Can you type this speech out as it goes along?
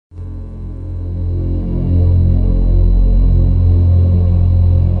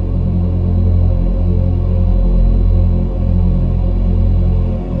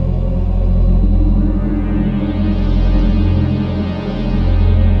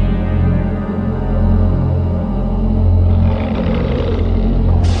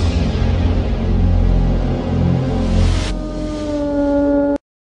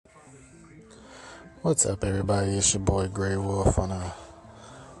What's up, everybody? It's your boy Grey Wolf on a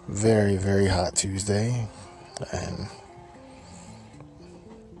very, very hot Tuesday. And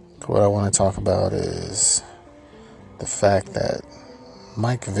what I want to talk about is the fact that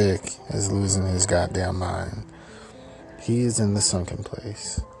Mike Vick is losing his goddamn mind. He is in the sunken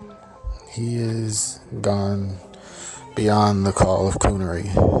place. He is gone beyond the call of coonery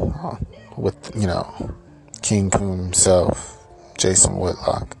with, King Coon himself, Jason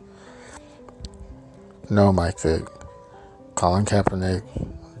Whitlock. No, Mike Vick. Colin Kaepernick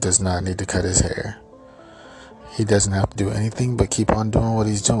does not need to cut his hair. He doesn't have to do anything but keep on doing what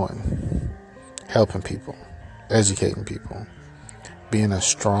he's doing. Helping people. Educating people. Being a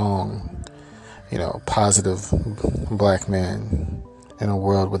strong, positive black man in a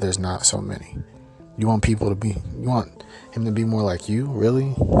world where there's not so many. You want him to be more like you?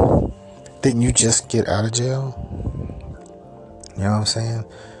 Really? Didn't you just get out of jail? You know what I'm saying?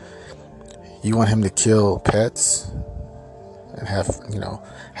 You want him to kill pets and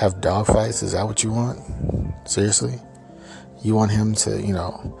have dog fights? Is that what you want? Seriously? You want him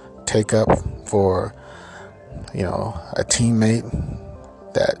to, take up for, a teammate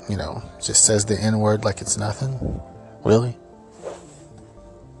that, just says the N-word like it's nothing? Really?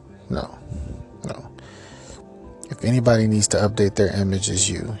 No. If anybody needs to update their image, it's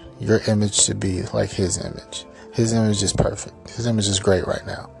you. Your image should be like his image. His image is perfect. His image is great right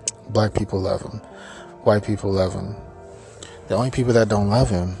now. Black people love him. White people love him. The only people that don't love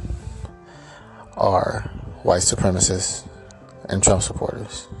him are white supremacists and Trump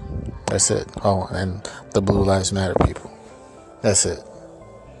supporters. That's it. Oh, and the Blue Lives Matter people. That's it.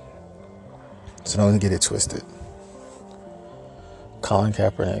 So don't get it twisted. Colin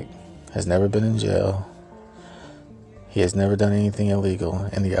Kaepernick has never been in jail. He has never done anything illegal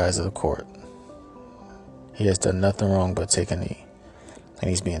in the eyes of the court. He has done nothing wrong but take a knee. And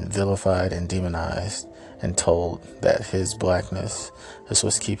he's being vilified and demonized and told that his blackness is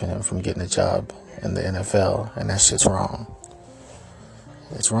what's keeping him from getting a job in the NFL. And that shit's wrong.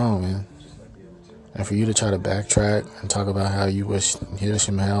 It's wrong, man. And for you to try to backtrack and talk about how you wish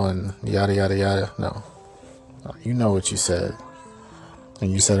him hell and yada, yada, yada. No. You know what you said.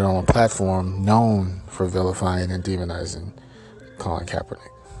 And you said it on a platform known for vilifying and demonizing Colin Kaepernick.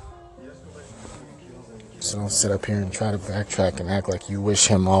 So don't sit up here and try to backtrack and act like you wish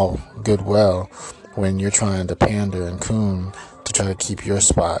him all goodwill when you're trying to pander and coon to try to keep your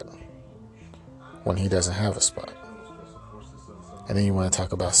spot when he doesn't have a spot. And then you want to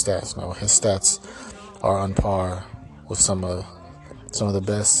talk about stats. No, his stats are on par with some of the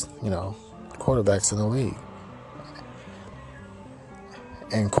best, quarterbacks in the league.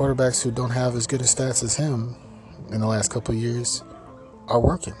 And quarterbacks who don't have as good a stats as him in the last couple of years are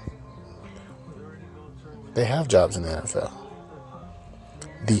working. They have jobs in the NFL.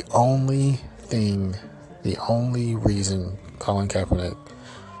 The only reason Colin Kaepernick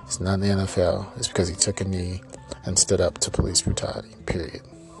is not in the NFL is because he took a knee and stood up to police brutality, period.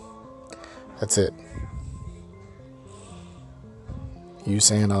 That's it. You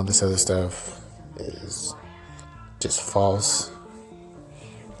saying all this other stuff is just false.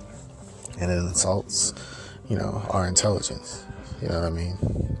 And it insults, our intelligence. You know what I mean?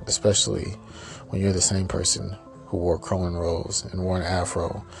 Especially when you're the same person who wore Cronin rolls and wore an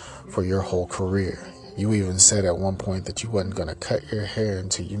afro for your whole career. You even said at one point that you wasn't going to cut your hair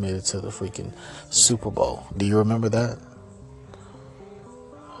until you made it to the freaking Super Bowl. Do you remember that?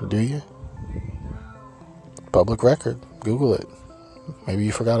 Do you? Public record. Google it. Maybe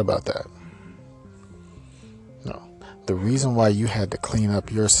you forgot about that. No. The reason why you had to clean up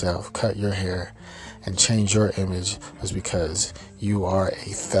yourself, cut your hair, and change your image was because you are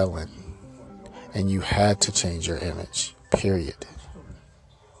a felon. And you had to change your image. Period.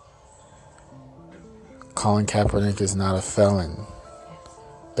 Colin Kaepernick is not a felon.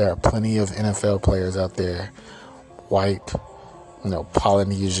 There are plenty of NFL players out there, white,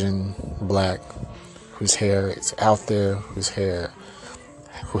 Polynesian, black, whose hair is out there,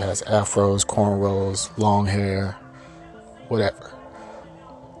 who has afros, cornrows, long hair, whatever.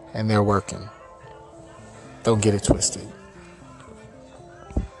 And they're working. Don't get it twisted.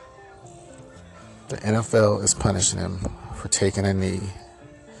 The NFL is punishing him for taking a knee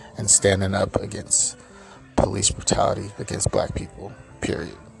and standing up against police brutality against black people,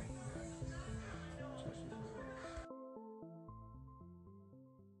 period.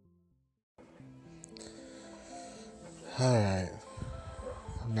 Alright.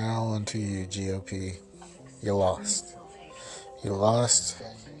 Now on to you, GOP. You lost. You lost.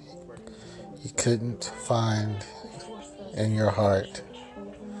 You couldn't find in your heart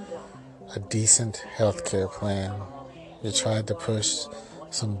a decent health care plan. You tried to push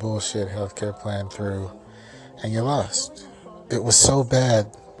some bullshit healthcare plan through, and you lost. It was so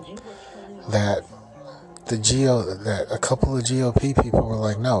bad that that a couple of GOP people were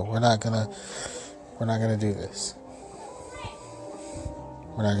like, no, we're not gonna do this.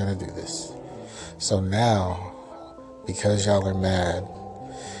 We're not gonna do this. So now, because y'all are mad,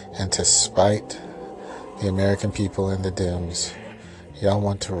 and to spite the American people and the Dems, y'all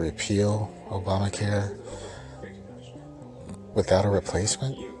want to repeal Obamacare without a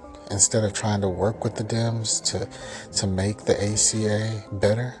replacement, instead of trying to work with the Dems to make the ACA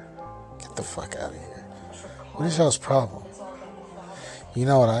better. Get the fuck out of here. What is y'all's problem?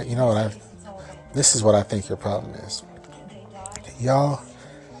 This is what I think your problem is. Y'all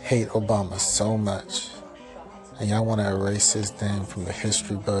hate Obama so much, and y'all want to erase his name from the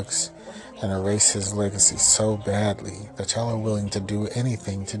history books and erase his legacy so badly that y'all are willing to do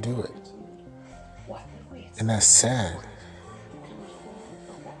anything to do it. And that's sad.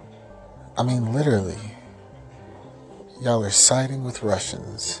 I mean, literally, y'all are siding with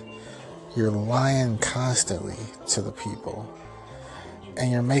Russians. You're lying constantly to the people.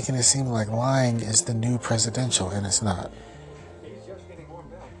 And you're making it seem like lying is the new presidential, and it's not.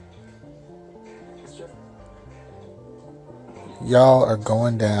 Y'all are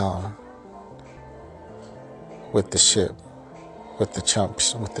going down with the ship, with the Trump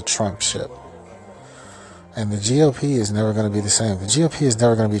ship. And the GOP is never going to be the same. The GOP is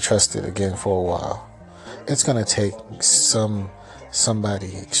never going to be trusted again for a while. It's going to take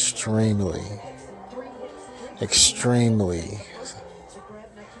somebody extremely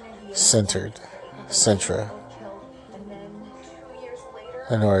centra,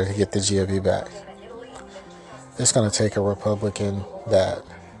 in order to get the GOP back. It's going to take a Republican that,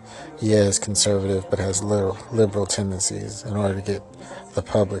 is conservative but has liberal tendencies in order to get the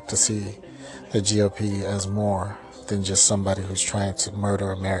public to see the GOP as more than just somebody who's trying to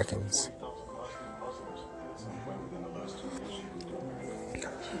murder Americans.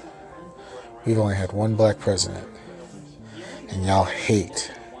 We've only had one black president, and y'all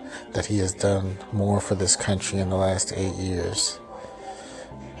hate that he has done more for this country in the last 8 years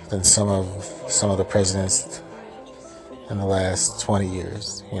than some of the presidents in the last 20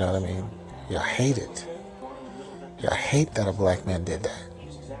 years. You know what I mean? Y'all hate it. Y'all hate that a black man did that.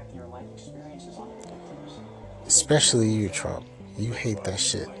 Especially you, Trump. You hate that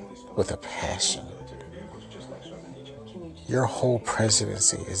shit with a passion. Your whole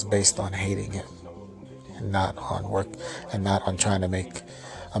presidency is based on hating him, and not on work, and not on trying to make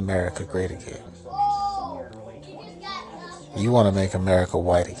America great again. You want to make America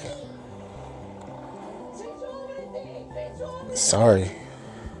white again. Sorry.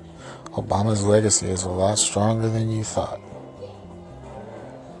 Obama's legacy is a lot stronger than you thought.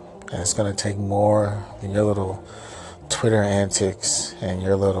 And it's going to take more than your little Twitter antics and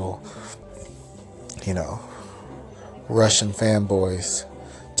your little, Russian fanboys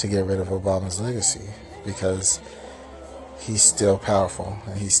to get rid of Obama's legacy, because he's still powerful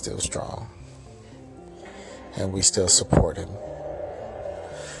and he's still strong. And we still support him.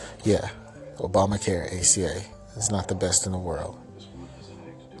 Yeah, Obamacare, ACA, is not the best in the world.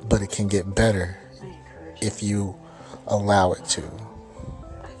 But it can get better if you allow it to.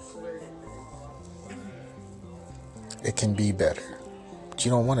 It can be better. But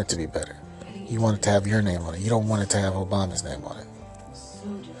you don't want it to be better. You want it to have your name on it. You don't want it to have Obama's name on it.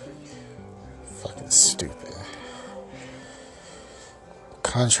 Fucking stupid.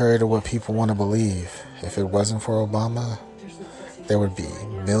 Contrary to what people want to believe, if it wasn't for Obama, there would be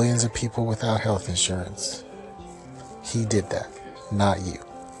millions of people without health insurance. He did that, not you.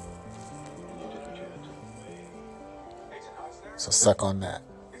 So suck on that.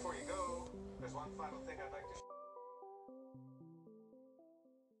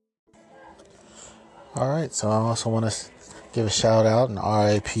 Alright, so I also want to give a shout out, an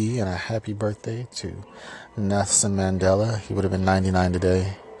RIP, and a happy birthday to Nelson Mandela. He would have been 99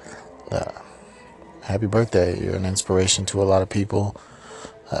 today. Happy birthday. You're an inspiration to a lot of people.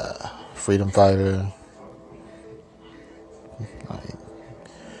 Freedom fighter.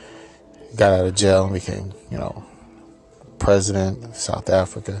 Got out of jail and became, president of South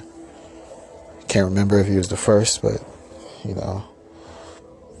Africa. Can't remember if he was the first, but,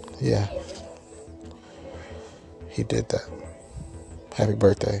 yeah. He did that. Happy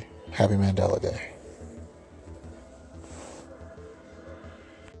birthday. Happy Mandela Day.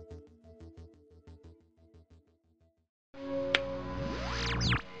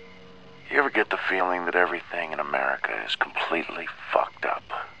 You ever get the feeling that everything in America is completely fucked up?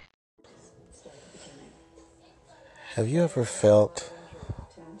 Have you ever felt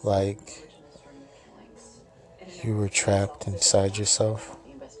like you were trapped inside yourself?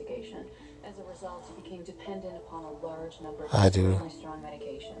 I do.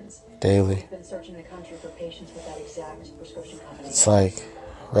 Daily. It's like,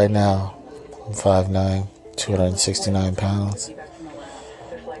 right now, I'm 5'9", 269 pounds.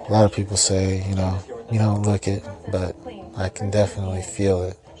 A lot of people say, you don't look it, but I can definitely feel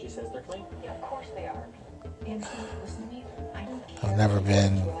it. I've never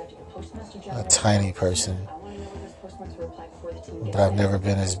been a tiny person, but I've never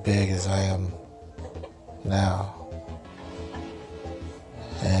been as big as I am now.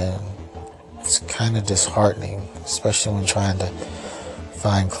 And it's kind of disheartening, especially when trying to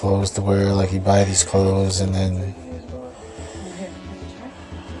find clothes to wear. Like, you buy these clothes and then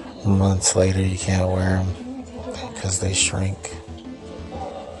months later you can't wear them because they shrink.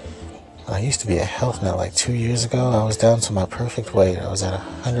 I used to be a health nut. Like 2 years ago, I was down to my perfect weight. I was at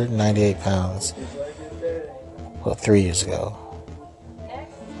 198 pounds. Well, 3 years ago,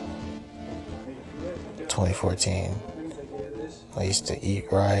 2014. I used to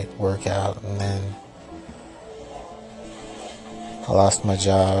eat right, work out, and then I lost my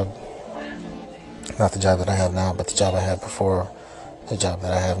job. Not the job that I have now, but the job I had before the job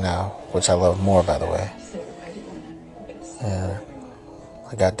that I have now, which I love more, by the way. And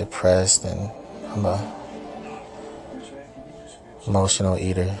I got depressed, and I'm a emotional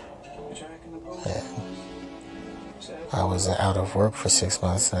eater. And I was out of work for 6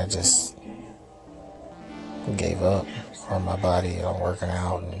 months, and I just gave up on my body, on working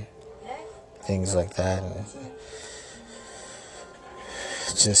out and things like that. And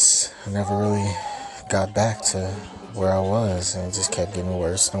I never really got back to where I was, and it just kept getting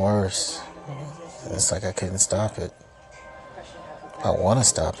worse and worse. And it's like I couldn't stop it. I want to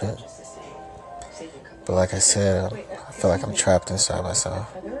stop it, but like I said, I feel like I'm trapped inside myself.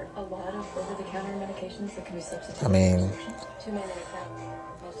 I mean,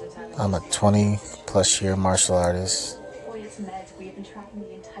 I'm a 20 plus year martial artist.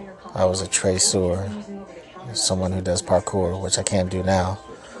 I was a traceur, someone who does parkour, which I can't do now.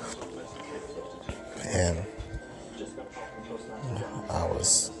 And I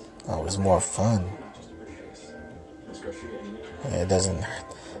was more fun. It doesn't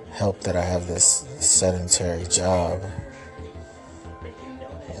help that I have this sedentary job.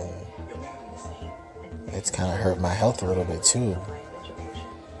 And it's kind of hurt my health a little bit too.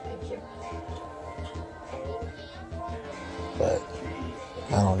 But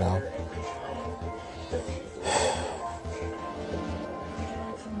I don't know.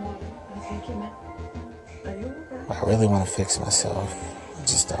 I really want to fix myself. I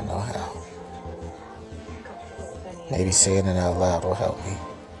just don't know how. Maybe saying it out loud will help me.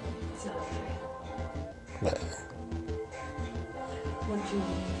 But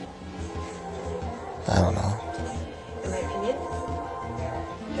I don't know. In my opinion,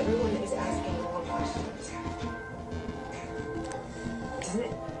 everyone is asking more questions.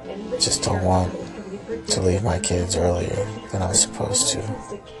 Just don't want to leave my kids earlier than I was supposed to.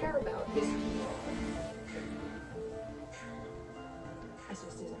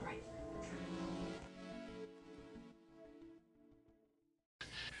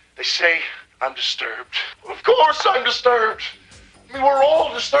 They say I'm disturbed. Of course I'm disturbed. I mean, we're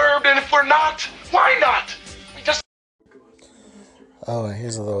all disturbed, and if we're not, why not? We just... Oh, and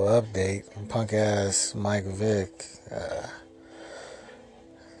here's a little update. Punk ass Mike Vick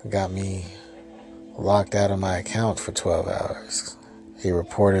got me locked out of my account for 12 hours. He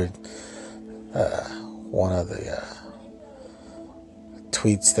reported one of the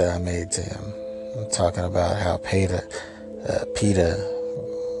tweets that I made to him, talking about how PETA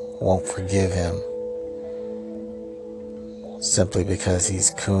won't forgive him simply because he's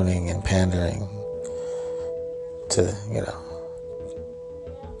cooning and pandering to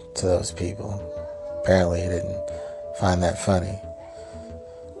those people. Apparently he didn't find that funny.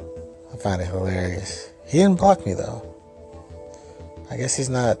 I find it hilarious. He didn't block me though. I guess he's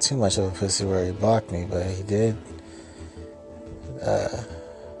not too much of a pussy where he blocked me, but he did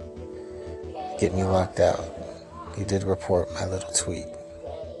get me locked out. He did report my little tweet.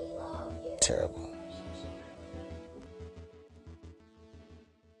 Terrible.